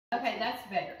Okay, that's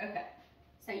better. Okay.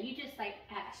 So you just say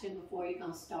action before you're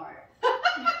gonna start. Oh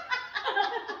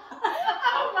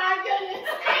my goodness,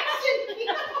 action!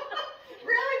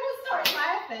 Really, we'll start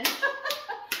laughing.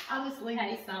 I'll just leave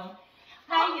this on.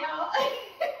 Hey y'all.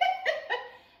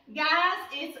 Guys,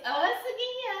 it's us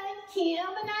again, Kim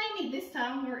and Amy. This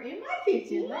time we're in my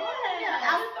kitchen. Yeah,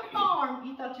 out at the farm.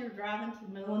 You thought you were driving to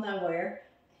the middle of nowhere.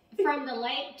 From the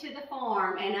lake to the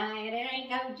farm, and it ain't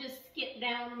no just skip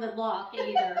down the block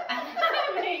either.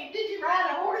 I mean, did you ride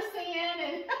a horse in?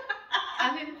 And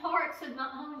I'm in parts of my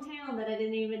hometown that I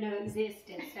didn't even know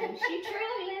existed. So she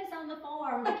truly lives on the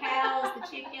farm. The cows, the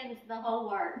chickens, the whole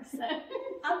works. So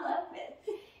I love it.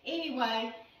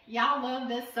 Anyway, y'all love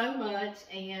this so much,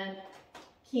 and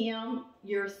Kim,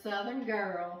 you're a Southern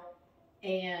girl,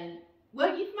 and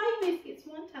well, you've made biscuits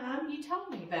one time. You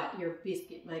told me about your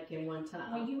biscuit making one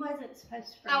time. Well, you wasn't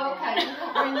supposed to bring Oh, that okay. You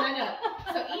won't bring that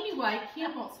up. So anyway,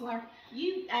 Kim wants to learn.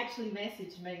 You actually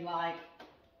messaged me like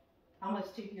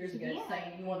almost 2 years ago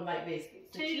saying you want to make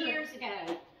biscuits. 2 years ago.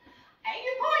 And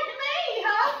you're pointing to me,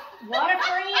 huh? What a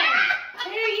friend. 2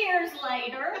 years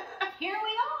later, here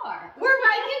we are. We're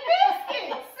making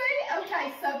biscuits. See?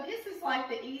 Okay, so this is like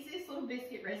the easiest little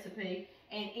biscuit recipe.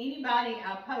 And anybody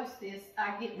I post this,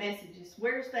 I get messages.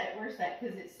 Where's that? Where's that?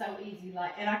 Because it's so easy.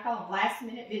 Like, and I call them Last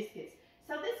Minute Biscuits.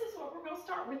 So this is what we're going to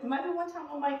start with. Maybe one time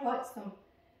we'll make like some.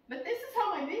 But this is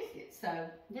homemade biscuits. So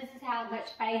this is how much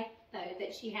faith, though,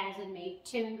 that she has in me.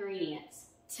 2 ingredients.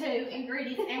 2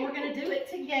 ingredients, and we're going to do it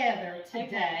together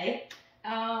today.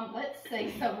 Let's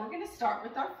see. So we're going to start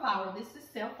with our flour. This is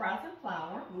self-rising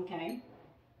flour. Okay.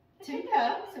 2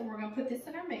 cups, and we're going to put this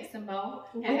in our mixing bowl.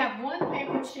 Okay. We have 1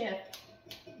 Pampered Chef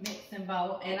mixing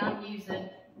bowl, and I'm using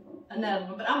another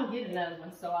one, but I'm going to get another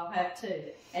one, so I'll have 2.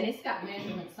 And it's got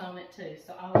measurements on it too,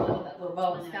 so I love that little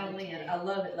bowl. It's got a lid. I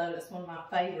love it, though. It's one of my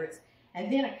favorites.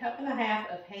 And then 1.5 cups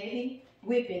of heavy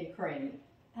whipping cream.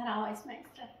 That always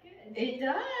makes stuff good. It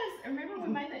does. Remember we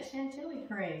made that chantilly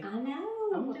cream? I know.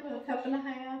 I'm doing 1.5 cups.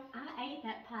 I ate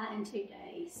that pie in 2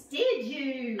 days. Did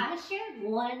you? I shared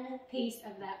 1 piece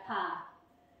of that pie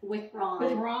with Ron.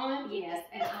 With Ron? Yes,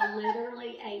 and I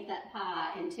literally ate that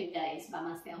pie in 2 days by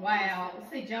myself. Wow.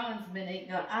 See, John's been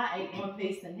eating up. I ate 1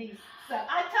 piece, and he's so.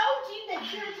 I told you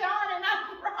that you're John and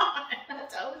I'm Ron. I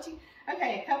told you.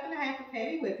 Okay, 1.5 cups of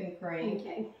heavy whipping cream.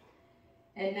 Okay.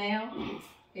 And now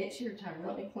it's your turn.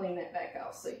 Let me clean that back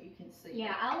off so you can see.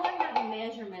 Yeah, I love how the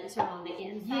measurements are on the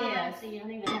inside, Yes. so you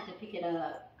don't even have to pick it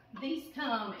up. These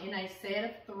come in a set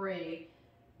of 3.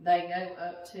 They go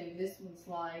up to, this one's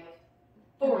like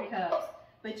 4 cups.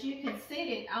 But you can sit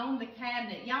it on the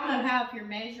cabinet. Y'all know how if you're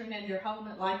measuring and you're holding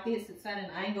it like this, it's at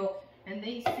an angle. And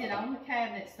these sit on the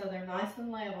cabinet so they're nice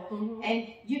and level. And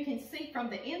you can see from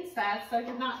the inside so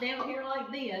you're not down here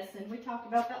like this. And we talked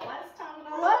about that last time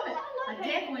and I love it. I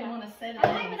definitely want to set it Okay,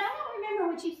 on. but I don't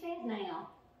remember what you said now.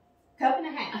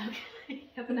 1.5 cups. Okay.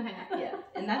 1.5 cups, yeah.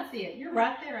 And that's it. You're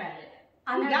right there at it.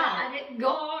 I know. I didn't.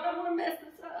 God, I don't want to mess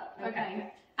this up.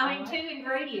 Okay. I mean, 2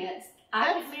 ingredients.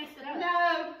 I could mess it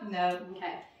up. No.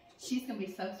 Okay. She's going to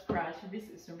be so surprised. Your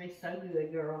biscuits are going to be so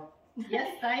good, girl.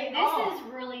 Yes, they This are. is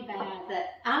really bad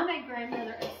that I'm a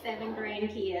grandmother of 7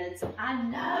 grandkids. I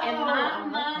know. And my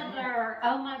mother,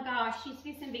 oh my gosh, she's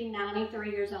fixing to be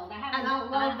 93 years old. And I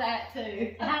love that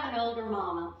too. I have an older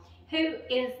mama who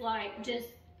is like just,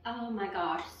 oh my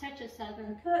gosh, such a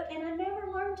Southern cook. And I never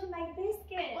learned to make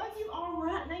biscuits. Well, you are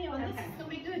right now, and this is going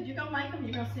to be good. You're going to make them.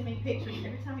 You're going to send me pictures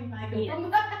every time you make them from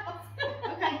the house.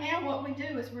 Okay, now what we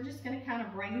do is we're just going to kind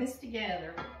of bring this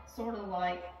together, sort of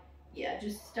like, yeah,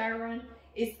 just stirring.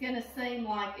 It's going to seem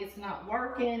like it's not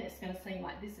working. It's going to seem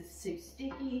like this is too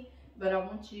sticky, but I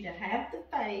want you to have the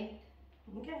faith.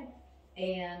 Okay.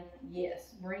 And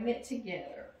yes, bring it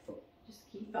together.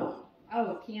 Just keep on.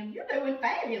 Oh, Kim, you're doing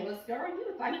fabulous, girl. You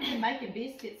look like you've been making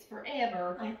biscuits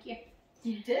forever. Thank you.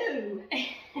 You do.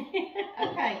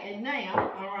 Okay, and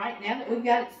now, all right, now that we've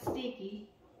got it sticky,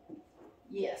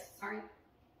 yes. All right.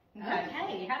 Okay.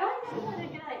 Okay. How do I know that I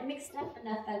got it mixed up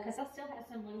enough though? Because I still have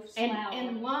some loose flour.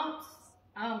 And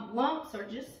lumps are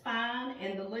just fine,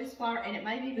 and the loose flour, and it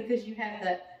may be because you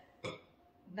have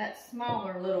that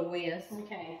smaller little whisk.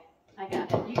 Okay. I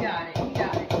got it. You got it. You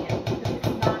got it.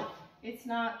 Yeah. It's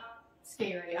not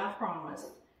scary. I promise.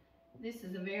 This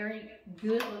is a very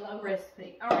good little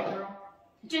recipe. All right, girl.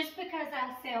 Just because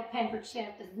I sell Pampered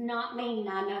Chef does not mean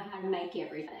I know how to make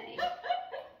everything.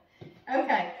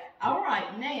 Okay. All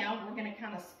right. Now we're going to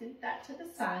kind of scoot that to the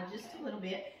side just a little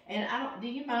bit. And do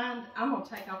you mind? I'm going to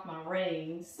take off my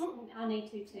rings. I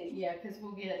need to too. Yeah, because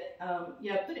we'll get,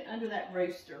 put it under that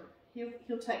rooster.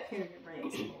 He'll take care of your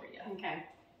rings for you. Okay.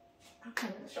 Okay.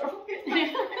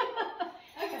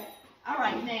 All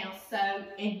right, now, so,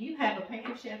 and you have a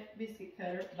Pampered Chef biscuit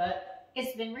cutter, but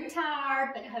it's been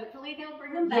retired, but hopefully they'll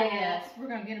bring them back. yes, we're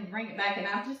going to get them, bring it back, and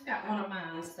I've just got one of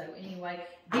mine. So anyway,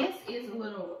 this is a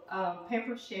little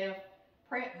Pampered Chef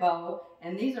prep bowl,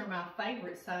 and these are my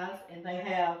favorite size, and they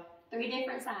have 3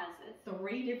 different sizes.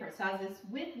 3 different sizes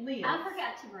with lids. I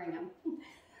forgot to bring them.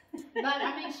 But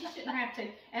I mean, she shouldn't have to.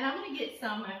 And I'm going to get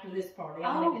some after this party.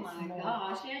 Oh my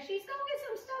gosh, yeah, she's going to get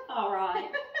some stuff all right.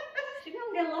 She's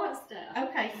going to get a lot of stuff.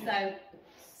 Okay, so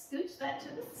scooch that to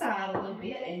the side a little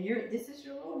bit, and this is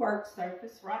your little work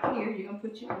surface right here. You're going to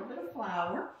put your little bit of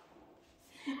flour.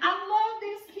 I love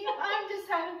this, Kim. I'm just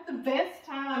having the best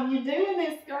time. You're doing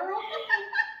this, girl.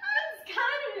 It's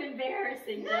kind of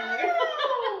embarrassing, though. No,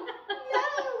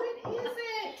 it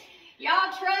isn't.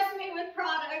 Y'all trust me with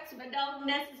products, but don't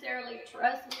necessarily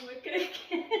trust me with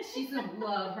cooking. She's going to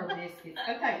love her biscuits.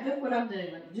 Okay, look what I'm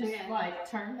doing. Just like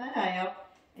turn that out,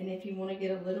 and if you want to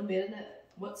get a little bit of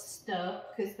what's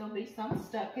stuck, because there'll be some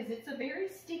stuck, because it's a very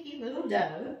sticky little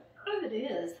dough. Oh, it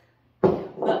is.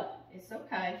 But it's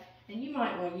okay. And you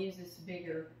might want to use this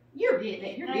bigger. You're getting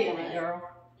it. You're getting it, girl.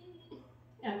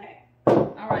 Okay.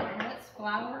 All right, and let's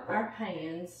flour our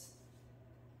hands.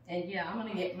 And yeah, I'm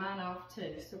going to get mine off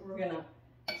too. So we're going to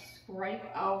scrape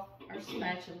off our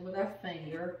spatula with our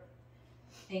finger.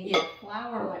 And yeah,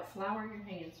 flour your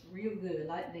hands real good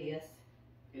like this.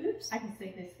 Oops. I can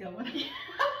see this going. I can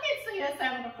see us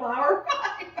having a flour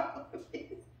fight.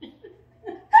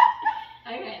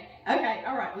 Okay. Okay,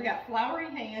 all right. We got floury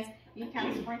hands. You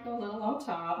kind of sprinkle a little on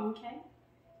top. Okay.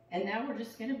 And now we're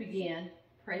just going to begin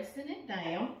pressing it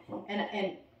down.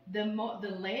 And the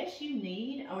less you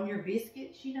need on your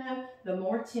biscuits, you know, the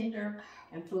more tender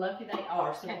and fluffy they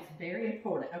are. So it's very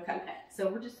important. Okay. So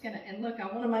we're just going to, and look, I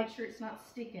want to make sure it's not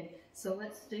sticking. So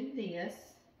let's do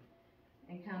this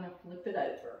and kind of flip it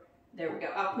over. There we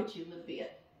go. I'll put you a little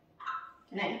bit.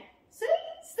 Now, see,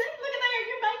 look at there.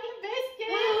 You're making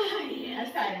biscuits. Oh, yes.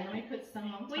 Okay, let me put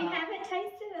some on top. We haven't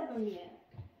tasted of them yet.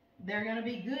 They're going to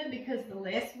be good because the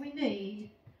less we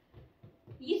need.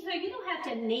 So you don't have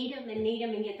to knead them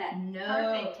and get that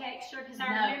perfect texture, because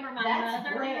I remember my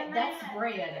mother doing that. That's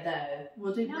bread, though.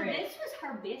 We'll do bread. No, this was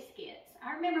her biscuits.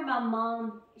 I remember my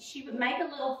mom, she would make a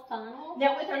little funnel.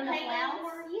 Now with her in the hands?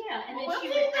 flour. Yeah, and then We'll she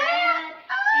do would that. add,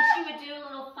 and she would do a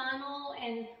little funnel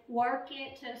and work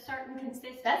it to a certain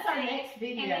consistency. That's our next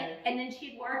video. And then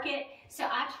she'd work it. So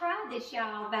I tried this,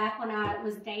 y'all, back when I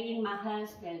was dating my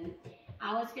husband.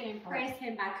 I was going to impress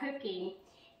him by cooking.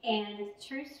 And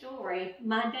true story,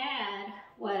 my dad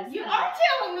was... You are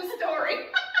telling the story.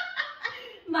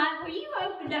 Well, you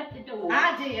opened up the door.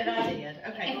 I did.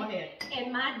 Okay, go ahead.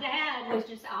 And my dad was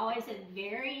just always a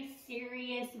very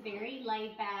serious, very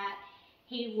laid back.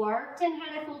 He worked and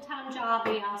had a full-time job.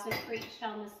 He also preached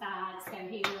on the side. So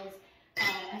he was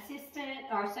assistant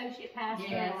or associate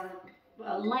pastor or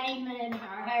a layman,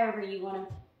 or however you want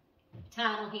to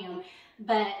title him.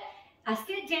 But I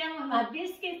sit down with my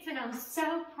biscuits and I'm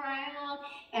so proud,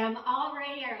 and I'm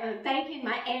already baking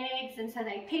my eggs, and so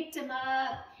they picked them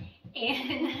up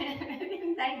and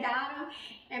they got them,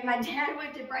 and my dad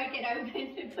went to break it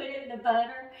open to put it in the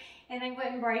butter, and they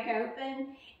wouldn't break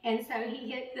open, and so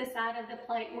he hit the side of the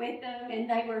plate with them, and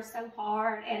they were so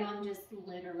hard, and I'm just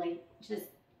literally just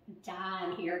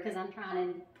dying here because I'm trying to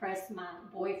impress my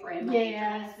boyfriend, my future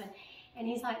husband. And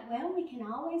he's like, well, we can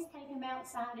always take them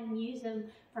outside and use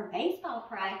them for baseball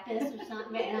practice or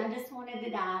something. And I just wanted to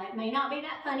die. It may not be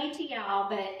that funny to y'all,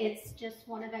 but it's just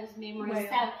one of those memories. Well,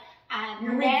 so I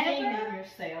never,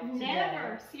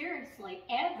 seriously,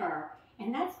 ever.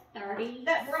 And that's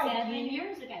 37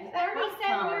 years ago.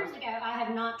 37 years ago, I have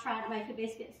not tried to make a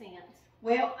biscuit since.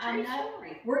 Well, I know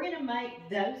we're going to make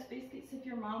those biscuits of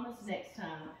your mama's next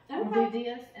time. Okay. We'll do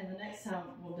this, and the next time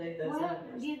we'll do those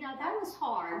others. You know, that was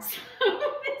hard. So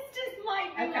it's just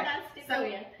like what I stick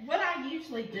with. What I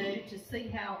usually do to see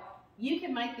how you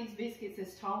can make these biscuits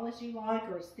as tall as you like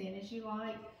or as thin as you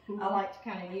like. I like to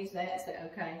kind of use that and say,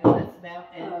 okay, that's about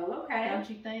it. Oh, okay. Don't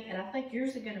you think? And I think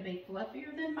yours are going to be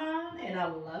fluffier than mine, and I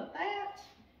love that.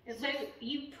 So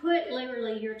you put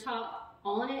literally your top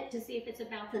on it to see if it's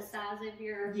about the size of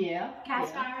your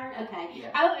cast iron? Okay. Yeah.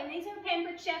 Oh, and these are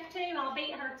Pampered Chef too. I'll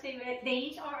beat her to it.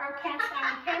 These are our cast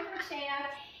iron Pampered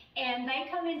Chef, and they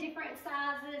come in different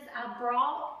sizes. I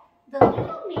brought the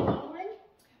little mini one.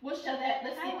 We'll show that.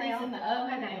 Let's get these in the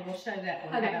oven, and we'll show that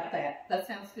one. How about that? That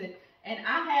sounds good. And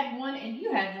I had one, and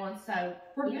you had one, so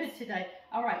we're good today.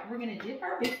 All right, we're going to dip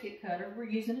our biscuit cutter. We're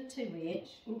using a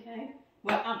 2-inch. Okay.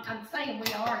 Well, I'm saying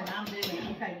we are, and I'm doing it.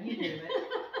 Okay, you do it.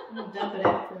 I'm going to dump it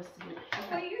out for us to do it. Okay.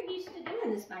 Well, you're used to doing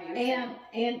this by yourself.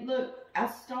 And look, I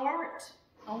start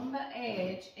on the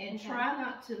edge and Okay. try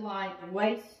not to like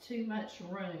waste too much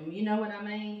room. You know what I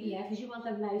mean? Yeah, because you want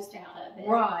the most out of it.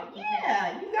 Right. Okay.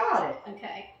 Yeah, you got it.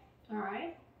 Okay. All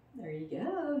right. There you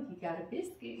go. You got a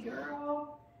biscuit,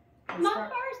 girl. My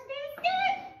first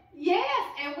biscuit. Yes,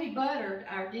 and we buttered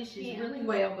our dishes Yeah. really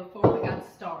well before we got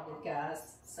started,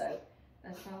 guys. So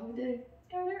that's all we do.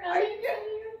 Are there Are others you in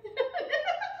here?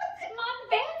 My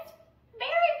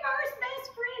very first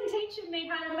best friend teaching me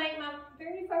how to make my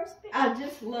very first biscuit. I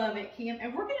just love it, Kim.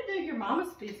 And we're going to do your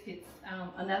mama's biscuits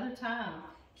another time.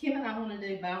 Kim and I want to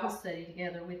do Bible study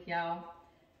together with y'all.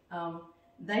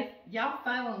 Y'all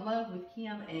fell in love with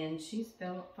Kim, and she's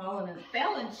fallen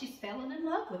in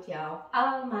love with y'all.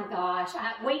 Oh my gosh,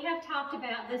 we have talked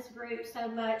about this group so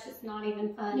much, it's not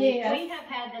even funny. Yes. We have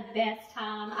had the best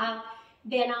time. I've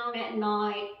been on at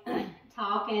night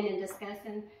talking and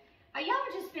discussing. Y'all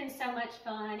have just been so much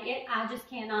fun. I just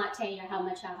cannot tell you how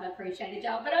much I've appreciated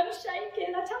y'all, but I'm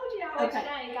shaking. I told you I would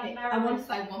shake. I'm nervous. I want to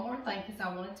say one more thing because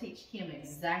I want to teach Kim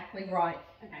exactly right.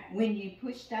 Okay. When you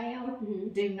push down,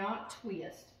 do not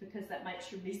twist because that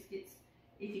makes your biscuits,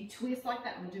 if you twist like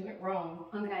that and do it wrong,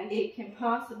 Okay. it can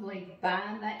possibly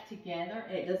bind that together.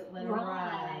 It doesn't let them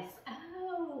rise.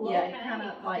 Oh, Yeah, okay. it kind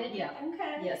of like, yeah.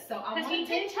 Okay. Yes, so I Because want you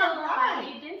to do teach her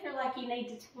right. feel like you need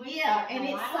to twist. Yeah, it and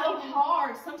it's right. so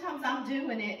hard. Sometimes I'm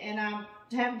doing it and I'm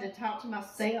having to talk to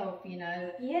myself, you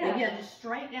know. Yeah. But yeah, just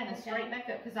straight down and straight back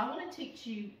up because I want to teach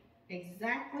you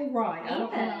exactly right. I don't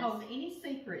want to Yes. hold any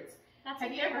secrets. That's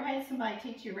Have you ever had somebody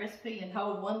teach you a recipe and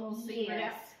hold one little secret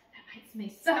Yes. out? That makes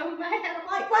me so mad. I'm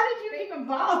like, why did you even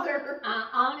bother? I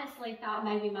honestly thought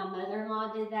maybe my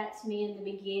mother-in-law did that to me in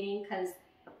the beginning because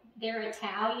they're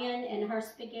Italian and her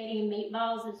spaghetti and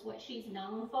meatballs is what she's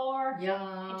known for.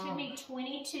 Yeah. It took me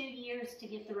 22 years to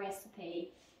get the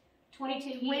recipe. 22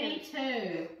 years.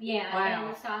 22. Yeah, Wow.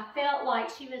 and so I felt like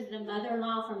she was the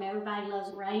mother-in-law from Everybody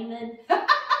Loves Raymond. Yeah.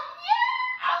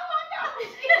 Oh my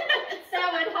gosh. So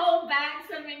I would hold back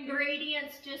some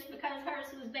ingredients just because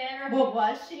hers was better. Well,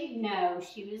 was she? No,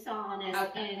 she was honest,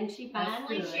 Okay. and she That's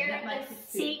finally good. shared That makes the it good.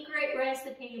 secret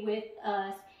recipe with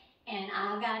us, and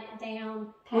I got it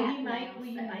down. Will pat you now,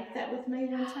 make so- that with me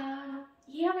one time?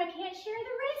 Yeah, but I can't share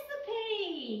the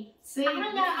recipe. See, I this know,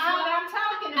 is what I'm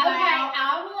talking about. Okay,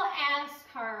 I will ask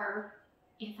her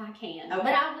if I can, Okay.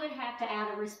 but I would have to,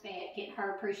 out of respect, get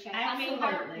her appreciation. I mean,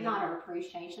 Absolutely. not her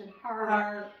appreciation,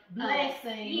 her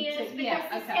blessing. yes, to, because yeah,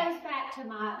 this okay. goes back to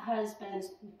my husband's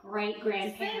great See,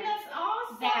 grandparents that's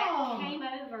awesome. that came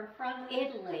over from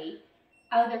Italy.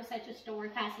 Oh, there's such a story,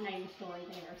 fascinating story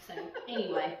there. So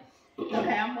anyway,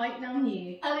 Okay, I'm waiting on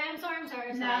you. okay, I'm sorry.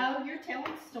 No, you're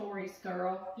telling stories,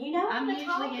 girl. You know I'm the usually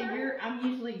talker. I'm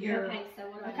usually your. Okay, so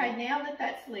what do I Okay, do? now that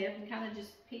that's left, we kind of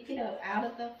just pick it up out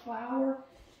of the flour,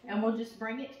 and we'll just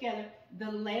bring it together. The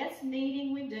less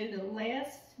kneading we do, the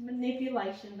less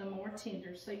manipulation, the more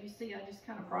tender. So you see, I just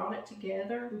kind of brought it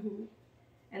together. Mhm.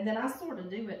 And then I sort of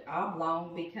do it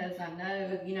oblong because I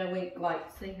know, you know, we like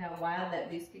see how wide that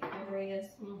biscuit cover is,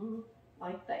 Mhm.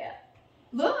 like that.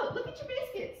 Look at your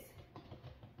biscuits.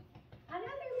 I know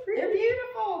they're pretty. They're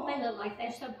beautiful. They look like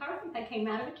they're so perfect. They came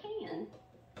out of a can.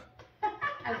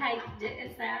 Okay,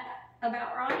 is that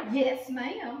about right? Yes,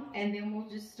 ma'am. And then we'll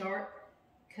just start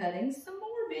cutting some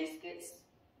more biscuits.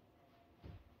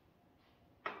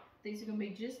 These are going to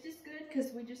be just as good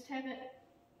because we just haven't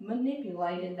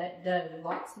manipulated that dough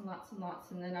lots and lots and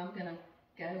lots. And then I'm going to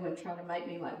go and try to make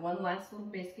me like one last little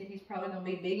biscuit. He's probably going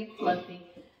to be big and fluffy.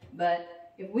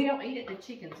 But if we don't eat it, the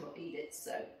chickens will eat it.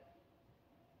 So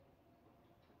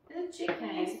the chickens.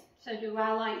 Okay, so do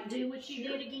I like do what you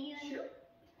Sure, did again? Sure.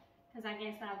 Because I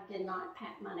guess I did not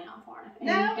pack money out for it.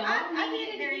 No, And don't I need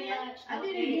did it very again. much. I Don't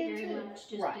did it need again, very too. much.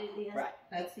 Just Right, do this. Right,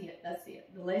 that's it.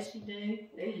 The less you do,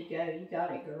 there you go. You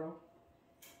got it, girl.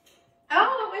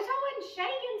 Oh, I wish I wasn't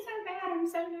shaking so bad. I'm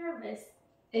so nervous.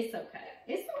 It's okay.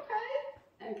 It's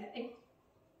okay. Okay.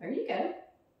 There you go.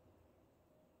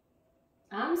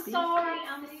 I'm sorry.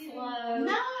 I'm slow.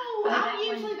 No, that I'm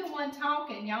usually the one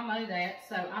talking. Y'all know that.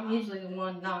 So I'm usually the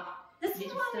one not. This is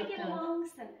Get why we stuff get done. along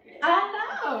so good.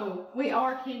 I know. We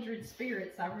are kindred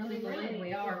spirits. I really believe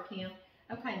we are, Kim.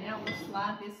 Okay, now we'll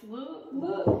slide this.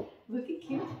 Look at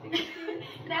Kim's biscuit.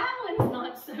 That one's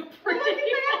not so pretty. Look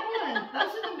at that one.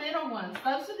 Those are the middle ones.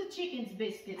 Those are the chicken's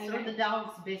biscuits or Okay. the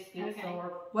dog's biscuits Okay.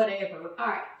 or whatever. All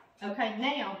right. Okay,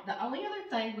 now the only other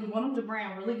thing, we want them to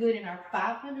brown really good in our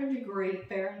 500-degree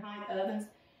Fahrenheit ovens.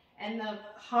 And the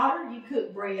hotter you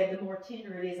cook bread, the more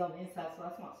tender it is on the inside. So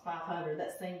that's why it's 500.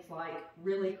 That seems like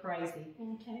really crazy.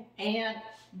 Okay. And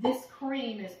this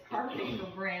cream is perfect for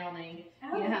browning.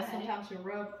 Oh, You know how okay. sometimes you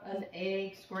rub an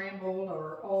egg scrambled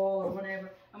or oil or whatever.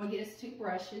 I'm going to get us 2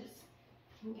 brushes.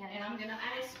 Okay. And I'm gonna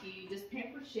ask you, does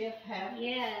Pampered Chef have?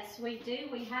 Yes, we do.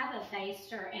 We have a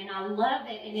baster, and I love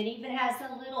it. And it even has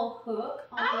a little hook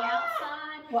on the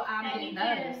outside. Well, I'm that getting you those.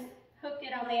 can hook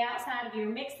it on the outside of your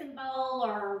mixing bowl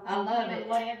or I love it.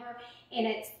 whatever. And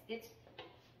it's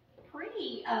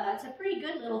pretty. It's a pretty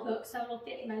good little hook, so it'll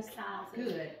fit most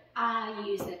sizes. Good. I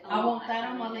use it. I want that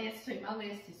on my list too. My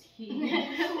list is huge.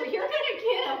 Well, you're gonna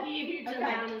get a huge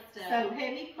amount of stuff. So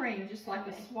heavy cream, just like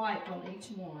a swipe on each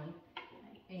one.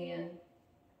 And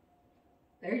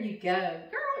there you go.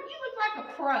 Girl, you look like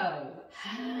a pro.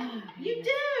 You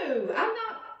do. I'm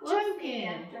not joking.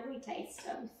 After we taste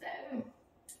them, so.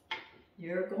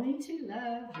 You're going to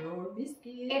love your biscuits.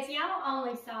 If y'all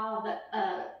only saw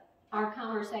the our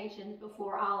conversations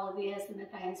before all of this and the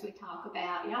things we talk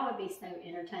about, y'all would be so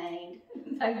entertained.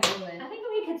 They would. I think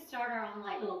we could start our own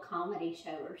like little comedy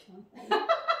show or something.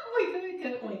 We could,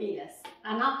 couldn't we? Yes.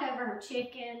 I knocked over her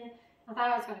chicken. I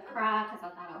thought I was going to cry because I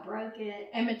thought I broke it.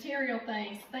 And material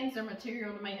things are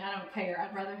material to me. I don't care.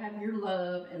 I'd rather have your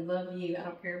love and love you. I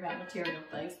don't care about material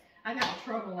things. I got in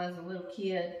trouble as a little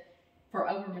kid for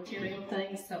over material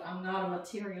things, so I'm not a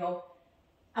material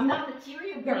girl.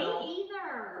 Me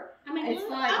either. I mean, It's look,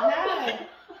 like, oh, no.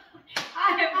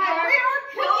 I have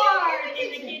worked hard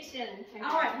in the kitchen. Okay.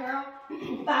 All right,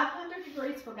 girl. 500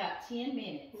 degrees for about 10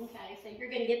 minutes. Okay, so you're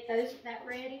going to get that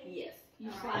ready? Yes. You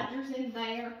All slide right. yours in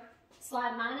there.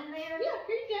 Slide mine in there? Yeah,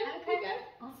 here you go. Okay. Here you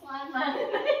go. I'll slide mine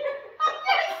in there. I'm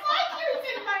gonna slide yours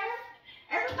in there.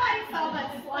 Everybody saw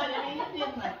that sliding in,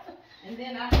 didn't they? And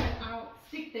then I'll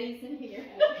stick these in here.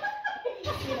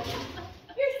 You're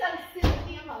so silly,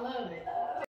 Kim. I love it.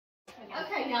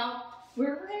 Okay, y'all.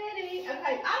 We're ready.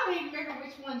 Okay, I don't even remember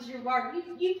which one's your bar.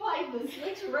 You played the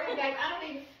switcheroo game. I don't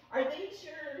even. Are these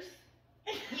yours?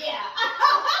 Yeah.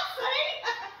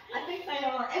 See? I think they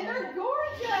are, and they're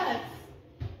gorgeous.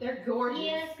 They're gorgeous.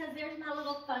 Yes, because there's my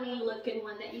little funny looking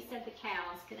one that you said the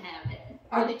cows could have it.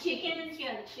 Are the Chickens?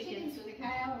 Yeah, the chickens. chickens with the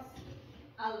cows?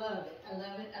 I love it. I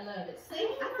love it. I love it. See,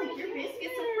 I think your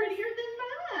biscuits are prettier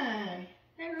than mine.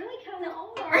 They really kind of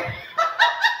are.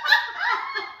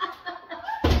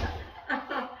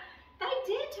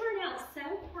 They did turn out so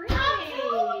pretty. I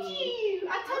told you.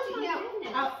 Oh,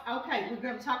 Yeah. Okay, we're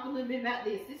going to talk a little bit about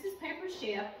this. This is Pampered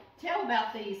Chef. Tell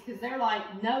about these because they're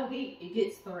like no heat. It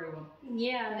gets through them.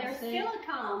 Yeah, they're See?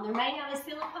 silicone. They're made out of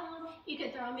silicone. You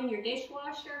could throw them in your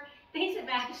dishwasher. These have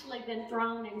actually been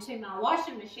thrown into my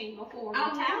washing machine before. I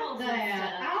With love towels and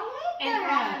that. stuff. I love And thrown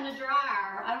that. in the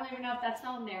dryer. I don't even know if that's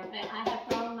on there, but I have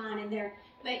thrown mine in there.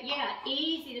 But yeah,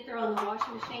 easy to throw in the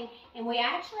washing machine. And we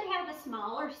actually have a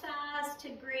smaller size to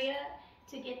grit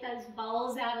to get those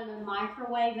bowls out of the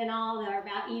microwave and all that are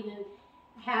about even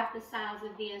half the size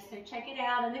of this. So check it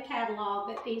out in the catalog,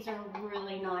 but these are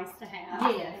really nice to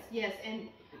have. Yes, yes. And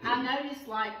I noticed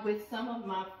like with some of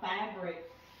my fabric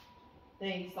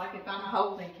things, like if I'm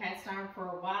holding cast iron for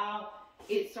a while,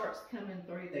 it starts coming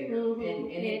through there.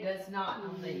 Mhm. And it does not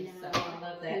on these. So I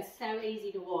love that. It's so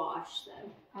easy to wash, so.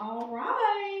 All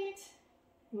right.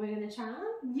 We're gonna try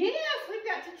them? Yes, we've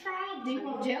got to try. Do you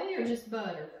want jelly or just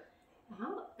butter?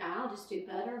 I'll just do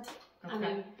butter. Okay. I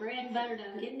mean, bread and butter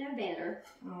don't get no better.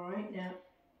 All right, now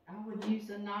I would use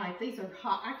a knife. These are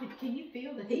hot. Can you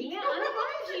feel the heat? Yeah, I'm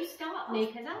glad you stopped me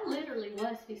because I literally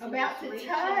was About to reach in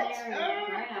touch. there and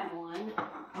grab one.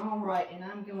 All right, and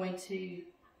I'm going to.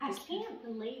 I can't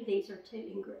believe these are two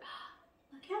ingredients.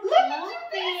 Look how Look at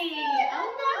fluffy. your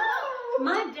Oh biscuit.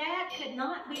 my dad could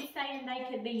not be saying they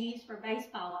could be used for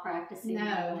baseball practice No,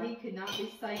 anymore. he could not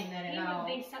be saying that He at all. would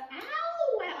be so,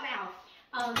 ow, ow,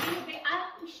 ow. He would be,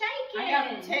 I'm shaking. I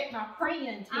gotta protect my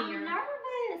friends I'm here.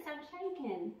 nervous. I'm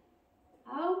shaking.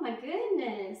 Oh my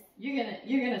goodness.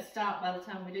 You're gonna stop by the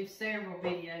time we do several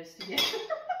videos together.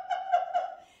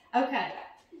 Okay.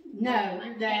 No,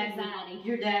 Anxiety.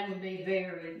 your dad would be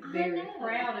very, I very know.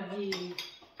 proud of you.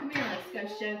 Come here, let's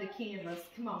go show the cameras.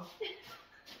 Come on.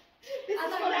 This I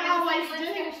is thought what you I were always gonna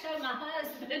say, do. let's go show my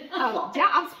husband. Oh,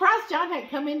 I'm surprised John hadn't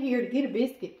come in here to get a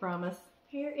biscuit from us.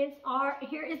 Here is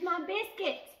my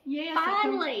biscuit. Yes.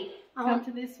 Finally. Come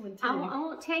to this one too. I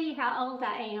won't tell you how old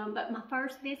I am, but my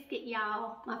first biscuit,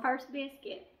 y'all. My first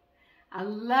biscuit. I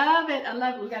love it. I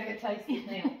love it. We gotta go taste it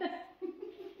now.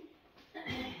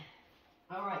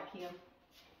 All right, Kim.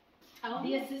 Oh,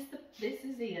 This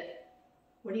is it.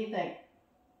 What do you think?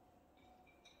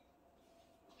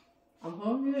 I'm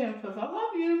hungry because I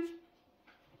love you.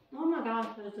 oh my gosh,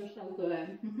 those are so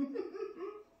good.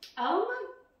 Oh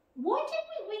my, what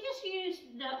did we just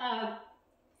used the,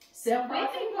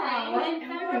 Self-raising flour Whipping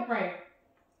and cream. whipping cream.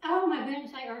 oh my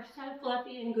goodness, they are so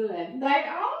fluffy and good. They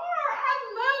are.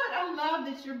 I love love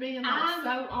that you're being like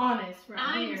so honest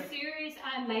right here. I'm serious.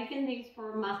 I'm making these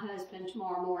for my husband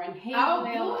tomorrow morning. He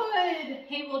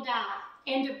will die.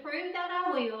 And to prove that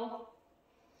I will,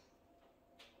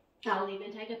 I'll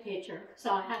even take a picture.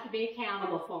 So I have to be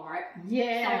accountable for it.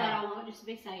 Yeah. So that I won't just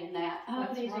be saying that. Oh,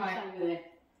 That's these right. are so good.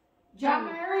 John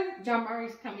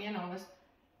Murray's come in on us.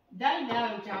 They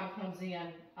know John comes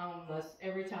in on us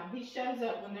every time. He shows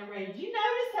up when they're ready. Did you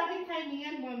notice how he came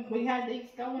in when we had these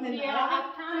going in the Yeah, oven?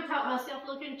 I kind of caught myself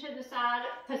looking to the side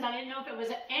because I didn't know if it was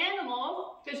an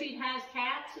animal because he has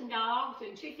cats and dogs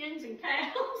and chickens and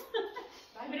cows.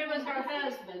 But it was her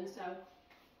husband, so.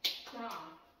 John,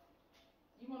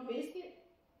 you want a biscuit?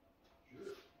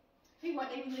 Sure. He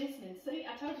wasn't even listening. See,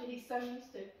 I told you he's so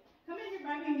used to. Come in here,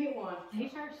 baby, and get one.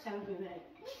 These are so good.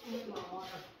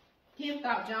 Kim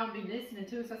thought John would be listening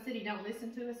to us. I said he don't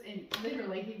listen to us, and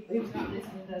literally he was not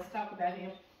listening to us talk about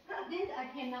him. I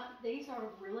cannot, these are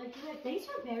really good. These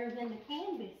are better than the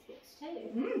canned biscuits, too.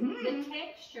 Mm-hmm. The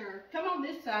texture. Come on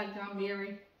this side, John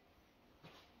Mary.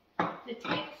 The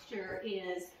texture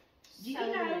is Do you so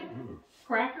know good.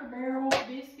 Cracker Barrel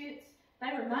biscuits?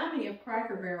 They remind me of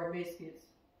Cracker Barrel biscuits.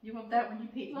 You want that one? You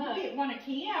pick one of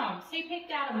Kim's. He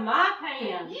picked out of my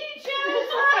pan. You chose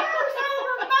hers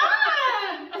over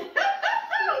mine.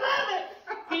 I love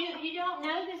it. You don't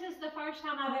know this is the first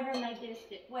time I've ever made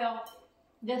biscuit. Well,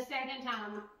 the second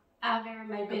time I've ever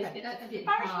made biscuits. That's The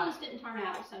first ones didn't turn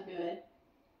out so good.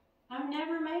 I've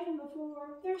never made them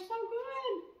before. They're so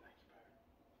good.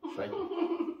 Thank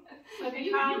you.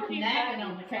 You were napping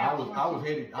on the couch. I was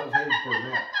headed for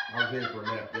a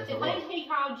nap. Yes, At least he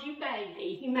called you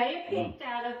baby. He may have picked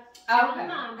out of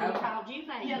mine, but he called you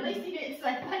baby. Yeah, at least he didn't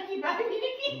say thank you,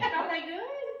 baby. Are they good?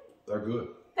 They're good.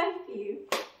 Thank you.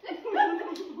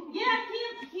 Yeah,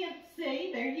 Kim,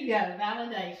 see, there you go,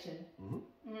 validation.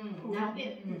 Now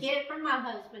get it from my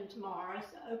husband tomorrow,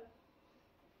 so.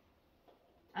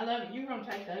 I love it. You're going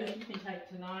to take those. You can take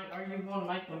tonight, or you want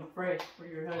to make them fresh for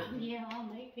your husband. Yeah, I'll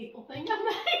make people think I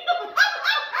made them.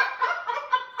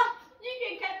 You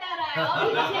can cut that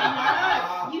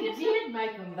out. You did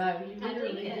make them, though. You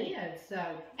literally did. So.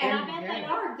 And I bet they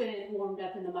are good warmed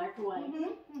up in the microwave.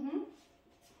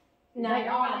 Now, They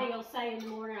are. everybody will say in the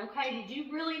morning, okay, did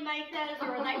you really make those,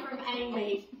 or are they from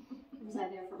Amy's? I'll say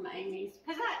they're from Amy's.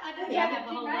 Because I do have a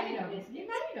whole bunch of biscuits. You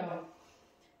made them.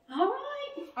 All right.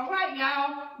 All right,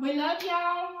 y'all. We love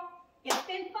y'all. It's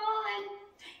been fun.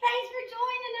 Thanks for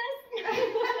joining